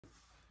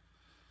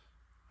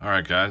All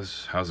right,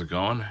 guys, how's it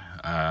going?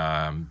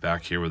 I'm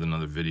back here with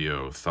another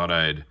video. Thought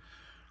I'd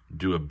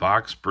do a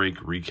box break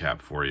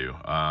recap for you.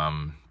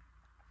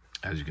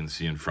 As you can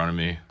see in front of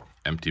me,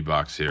 empty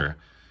box here.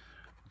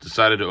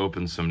 Decided to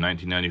open some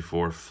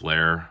 1994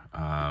 Flair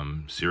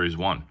Series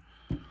 1.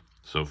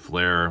 So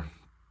Flair,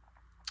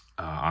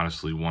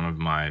 honestly, one of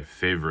my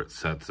favorite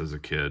sets as a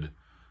kid.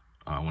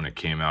 When it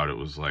came out, it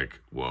was like,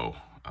 whoa.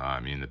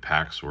 I mean, the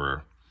packs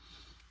were...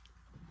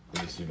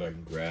 Let me see if I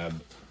can grab...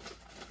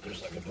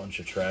 There's like a bunch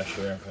of trash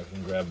here. I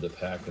can grab the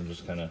pack and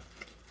just kind of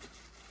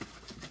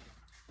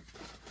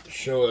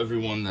show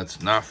everyone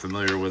that's not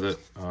familiar with it.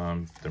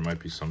 There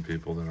might be some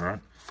people that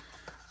aren't.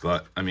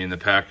 But, I mean, the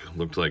pack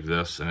looked like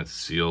this, and it's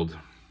sealed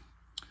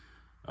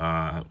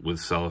with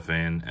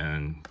cellophane,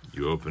 and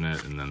you open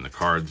it, and then the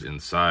cards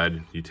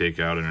inside you take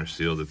out and are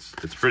sealed.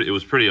 It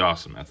was pretty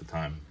awesome at the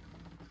time.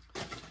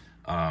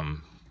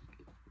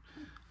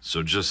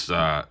 So just...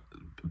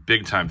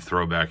 big time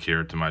throwback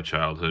here to my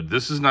childhood.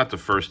 This is not the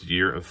first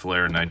year of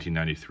Flair.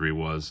 1993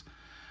 was,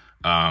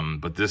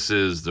 but this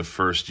is the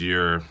first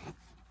year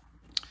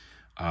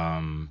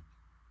that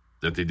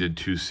they did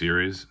two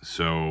series.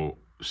 So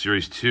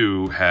series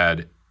 2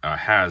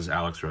 has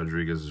Alex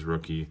Rodriguez's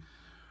rookie,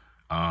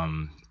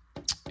 and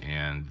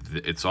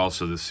it's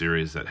also the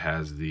series that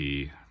has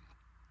the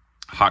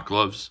Hot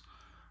Gloves,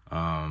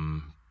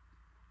 and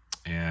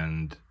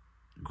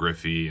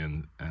Griffey,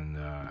 and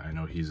I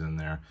know he's in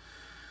there.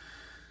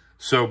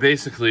 So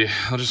basically,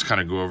 I'll just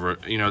kind of go over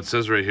it. You know, it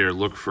says right here,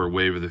 look for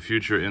Wave of the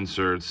Future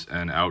inserts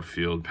and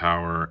outfield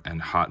power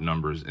and hot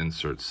numbers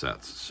insert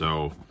sets.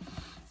 So,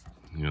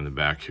 you know, in the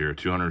back here,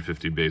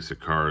 250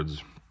 basic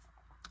cards.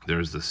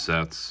 There's the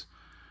sets.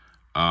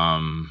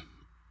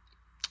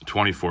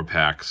 24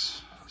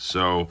 packs.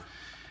 So,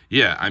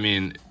 yeah, I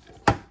mean,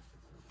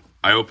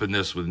 I opened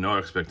this with no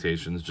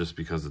expectations just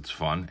because it's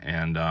fun.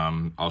 And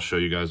I'll show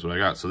you guys what I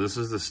got. So this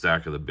is the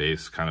stack of the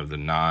base, kind of the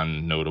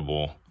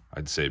non-notable,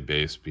 I'd say,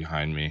 base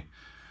behind me.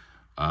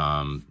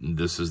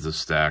 This is the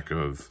stack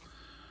of...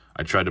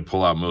 I tried to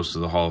pull out most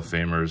of the Hall of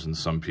Famers and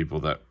some people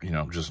that, you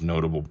know, just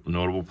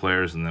notable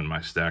players, and then my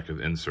stack of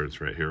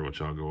inserts right here,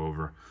 which I'll go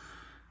over.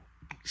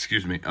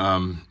 Excuse me.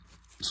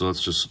 So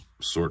let's just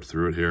sort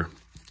through it here.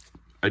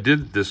 I did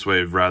it this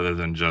way rather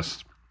than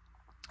just...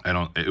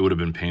 It would have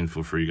been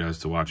painful for you guys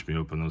to watch me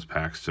open those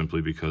packs,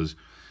 simply because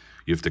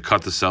you have to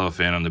cut the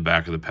cellophane on the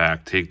back of the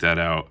pack, take that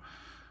out,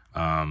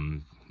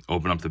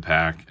 open up the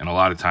pack, and a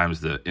lot of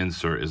times the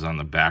insert is on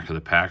the back of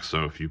the pack,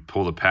 so if you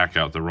pull the pack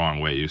out the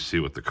wrong way, you see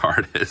what the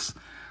card is.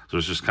 So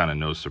it's just kind of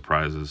no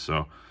surprises.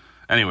 So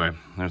anyway,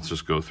 let's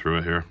just go through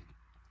it here.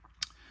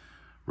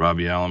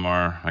 Robbie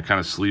Alomar. I kind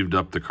of sleeved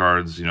up the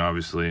cards, you know,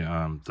 obviously,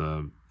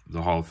 the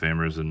Hall of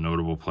Famers and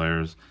notable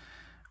players.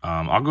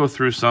 I'll go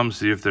through some,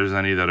 see if there's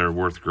any that are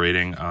worth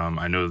grading.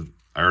 I know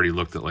I already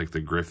looked at like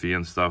the Griffey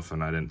and stuff,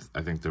 and I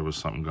think there was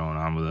something going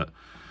on with it.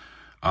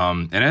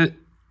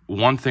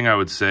 One thing I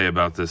would say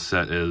about this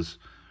set is,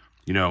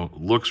 you know,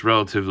 looks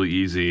relatively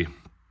easy,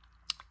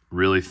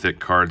 really thick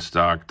card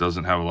stock,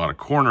 doesn't have a lot of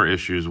corner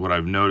issues. What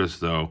I've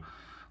noticed, though,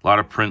 a lot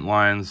of print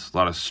lines, a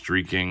lot of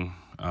streaking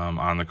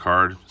on the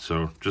card.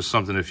 So just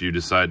something, if you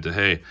decide to,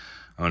 hey,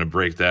 I'm going to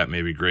break that,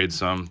 maybe grade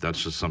some,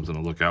 that's just something to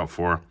look out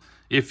for.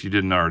 If you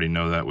didn't already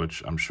know that,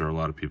 which I'm sure a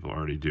lot of people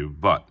already do.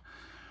 But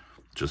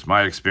just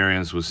my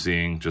experience was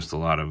seeing just a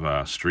lot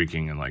of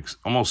streaking and like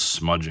almost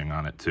smudging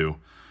on it too.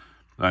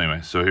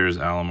 Anyway, so here's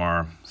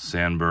Alomar,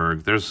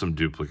 Sandberg. There's some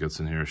duplicates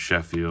in here.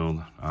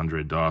 Sheffield,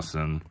 Andre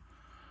Dawson.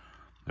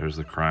 There's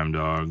the Crime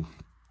Dog.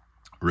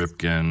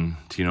 Ripken,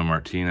 Tino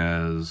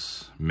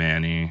Martinez,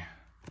 Manny.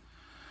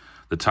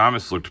 The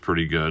Thomas looked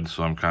pretty good,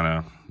 so I'm kind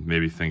of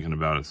maybe thinking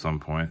about it at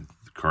some point.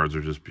 The cards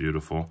are just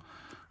beautiful.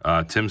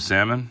 Tim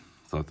Salmon,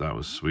 thought that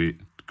was sweet.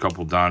 A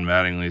couple Don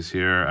Mattingly's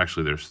here.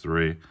 Actually, there's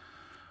 3.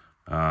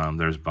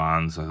 There's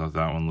Bonds. I thought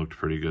that one looked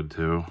pretty good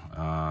too.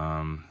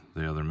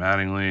 The other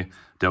Mattingly.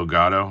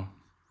 Delgado.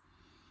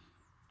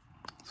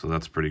 So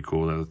that's pretty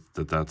cool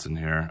that's in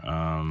here.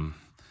 Alan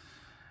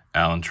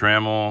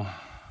Trammell,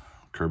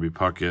 Kirby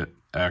Puckett,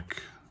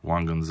 Eck,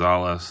 Juan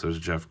Gonzalez. There's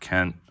Jeff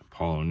Kent,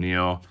 Paul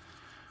O'Neill.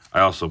 I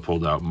also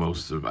pulled out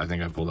I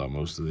think I pulled out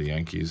most of the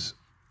Yankees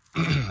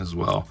as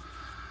well.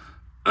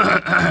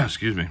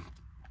 Excuse me.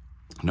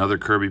 Another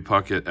Kirby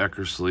Puckett,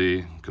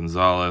 Eckersley,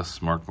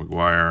 Gonzalez, Mark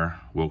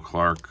McGuire, Will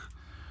Clark.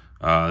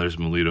 There's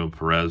Melito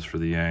Perez for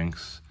the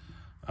Yanks.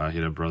 He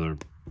had a brother,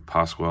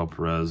 Pascual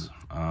Perez.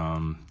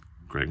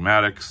 Greg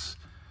Maddux,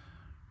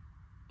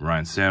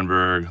 Ryan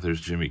Sandberg.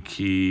 There's Jimmy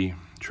Key,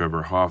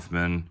 Trevor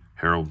Hoffman,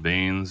 Harold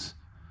Baines.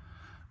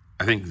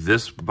 I think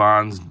this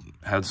Bonds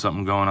had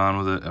something going on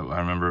with it. I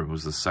remember it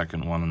was the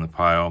second one in the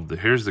pile.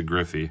 Here's the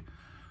Griffey.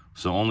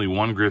 So only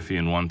one Griffey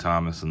and one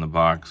Thomas in the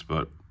box,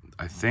 but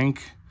I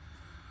think...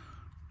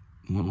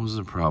 What was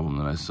the problem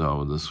that I saw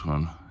with this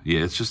one? Yeah,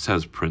 it just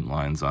has print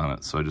lines on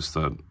it, so I just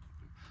said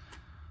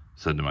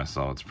to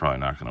myself, it's probably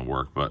not going to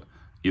work, but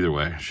either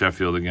way,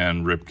 Sheffield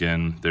again,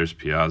 Ripken, there's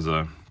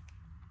Piazza,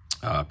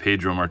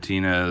 Pedro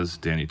Martinez,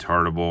 Danny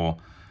Tartable,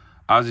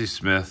 Ozzie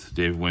Smith,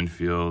 Dave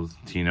Winfield,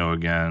 Tino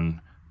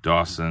again,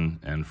 Dawson,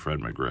 and Fred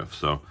McGriff.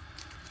 So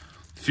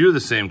a few of the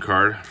same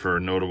card for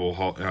notable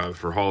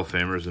for Hall of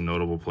Famers and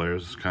notable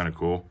players. It's kind of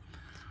cool.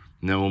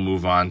 And then we'll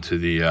move on to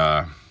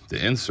the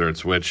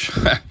inserts, which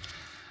let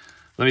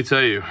me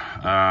tell you,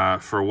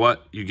 for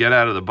what you get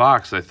out of the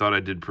box, I thought I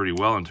did pretty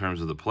well in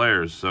terms of the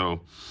players.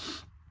 So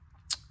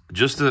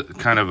just a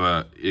kind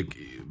of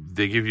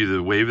they give you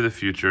the wave of the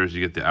futures,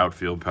 you get the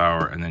outfield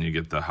power, and then you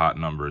get the hot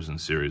numbers in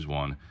Series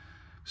 1.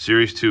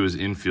 Series 2 is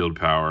infield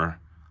power,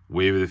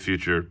 wave of the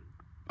future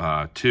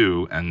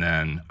 2, and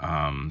then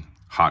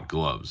hot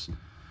gloves.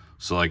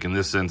 So like in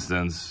this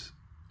instance,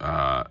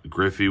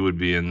 Griffey would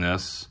be in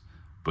this,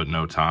 but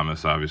no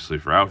Thomas, obviously,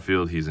 for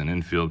outfield. He's in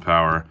infield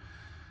power,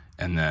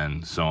 and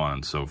then so on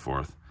and so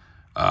forth.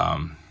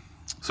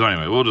 So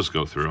anyway, we'll just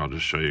go through. I'll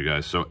just show you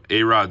guys. So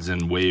A-Rod's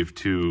in wave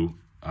 2,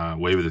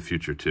 wave of the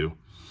future 2.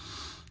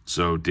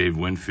 So Dave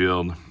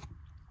Winfield,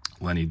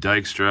 Lenny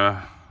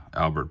Dykstra,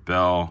 Albert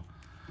Bell.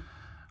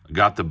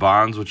 Got the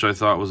Bonds, which I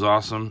thought was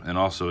awesome, and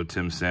also a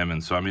Tim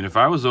Salmon. So, I mean, if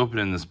I was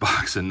opening this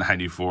box in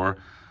 94,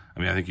 I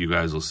mean, I think you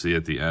guys will see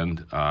at the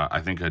end, I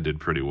think I did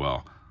pretty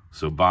well.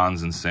 So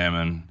Bonds and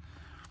Salmon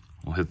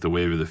will hit the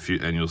wave of the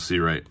future, and you'll see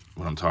right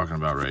what I'm talking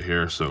about right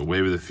here. So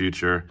wave of the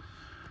future.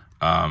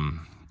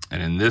 And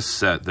in this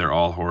set, they're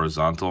all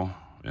horizontal,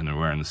 and they're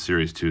wearing the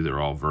Series 2,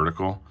 they're all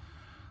vertical.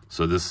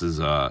 So this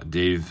is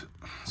Dave,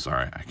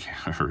 sorry, I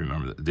can't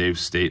remember that. Dave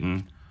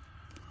Staten,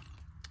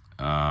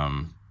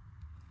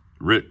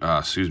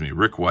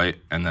 Rick White,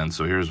 and then,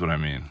 so here's what I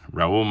mean.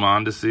 Raul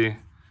Mondesi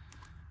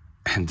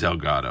and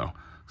Delgado.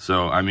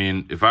 So, I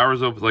mean, if I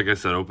was, like I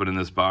said, opening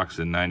this box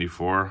in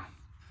 94,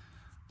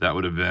 that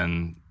would have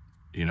been,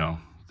 you know,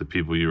 the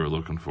people you were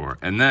looking for.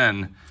 And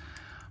then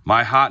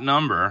my hot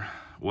number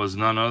was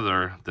none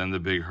other than the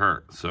Big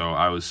Hurt. So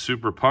I was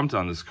super pumped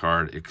on this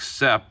card,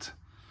 except,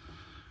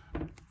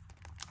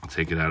 I'll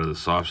take it out of the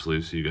soft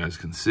sleeve so you guys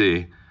can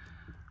see.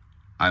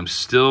 I'm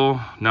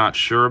still not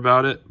sure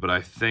about it, but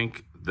I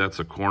think that's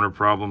a corner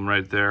problem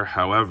right there.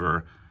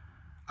 However,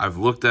 I've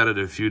looked at it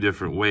a few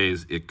different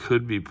ways. It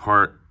could be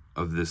part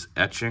of this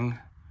etching,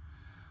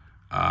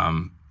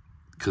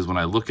 because when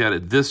I look at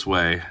it this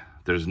way,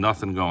 there's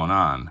nothing going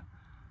on.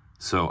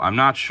 So I'm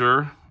not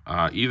sure.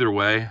 Either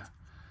way,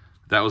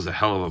 that was a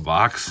hell of a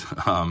box.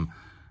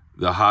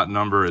 The hot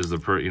number is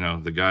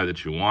the guy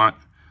that you want.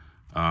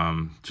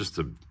 Just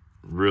a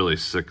really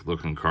sick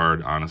looking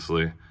card,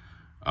 honestly.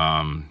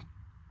 But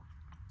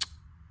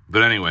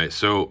anyway,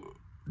 so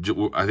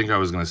I think I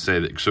was going to say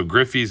that. So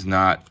Griffey's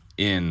not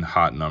in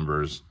hot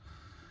numbers,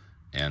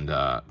 and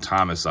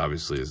Thomas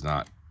obviously is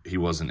not. He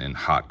wasn't in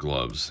hot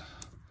gloves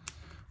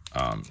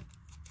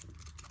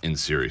in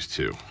Series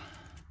 2.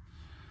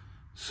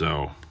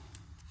 So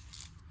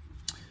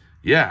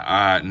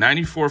yeah,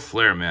 94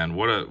 Flair, man,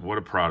 what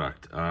a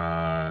product.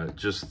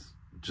 Just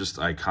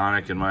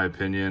iconic in my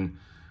opinion.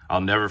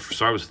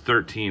 So I was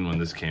 13 when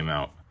this came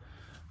out.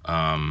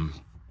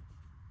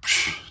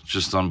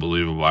 Just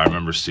unbelievable. I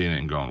remember seeing it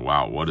and going,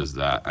 wow, what is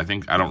that? I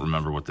don't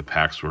remember what the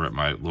packs were at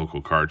my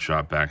local card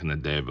shop back in the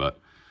day, but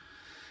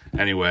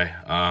anyway,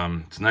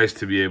 it's nice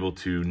to be able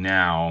to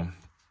now,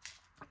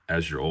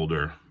 as you're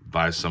older,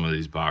 buy some of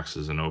these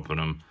boxes and open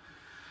them.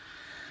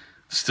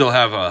 Still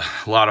have a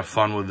lot of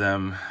fun with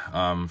them.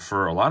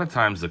 For a lot of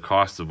times the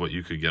cost of what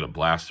you could get a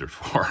blaster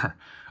for.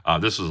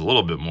 This was a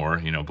little bit more,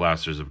 you know,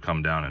 blasters have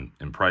come down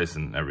in price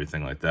and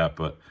everything like that,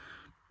 but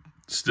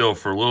still,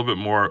 for a little bit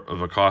more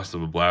of a cost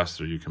of a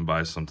blaster, you can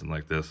buy something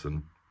like this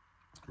and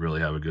really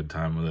have a good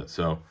time with it.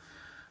 So,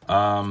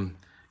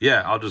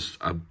 yeah, I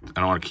don't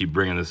want to keep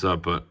bringing this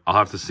up, but I'll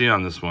have to see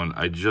on this one.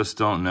 I just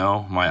don't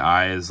know. My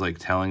eye is like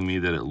telling me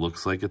that it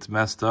looks like it's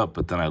messed up,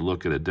 but then I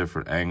look at a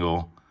different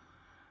angle.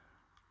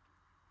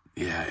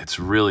 Yeah, it's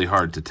really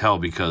hard to tell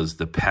because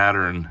the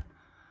pattern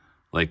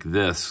like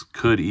this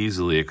could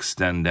easily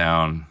extend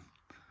down.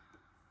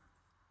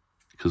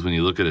 Because when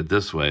you look at it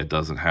this way, it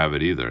doesn't have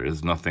it either.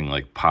 There's nothing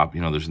like pop, you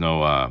know, there's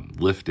no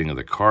lifting of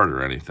the card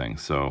or anything.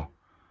 So,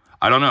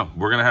 I don't know.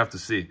 We're going to have to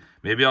see.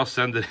 Maybe I'll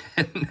send it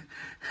in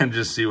and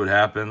just see what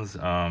happens.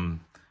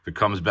 If it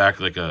comes back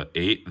like a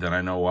 8, then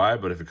I know why.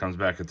 But if it comes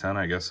back a 10,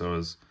 I guess I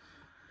was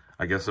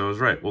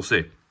right. We'll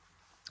see.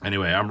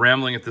 Anyway, I'm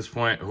rambling at this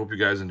point. I hope you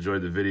guys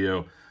enjoyed the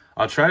video.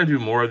 I'll try to do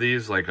more of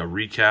these, like a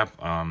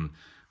recap.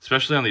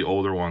 Especially on the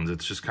older ones,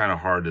 it's just kind of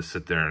hard to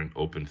sit there and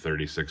open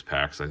 36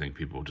 packs. I think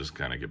people just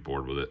kind of get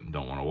bored with it and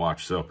don't want to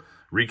watch. So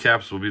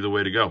recaps will be the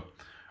way to go.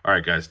 All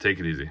right, guys, take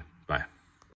it easy. Bye.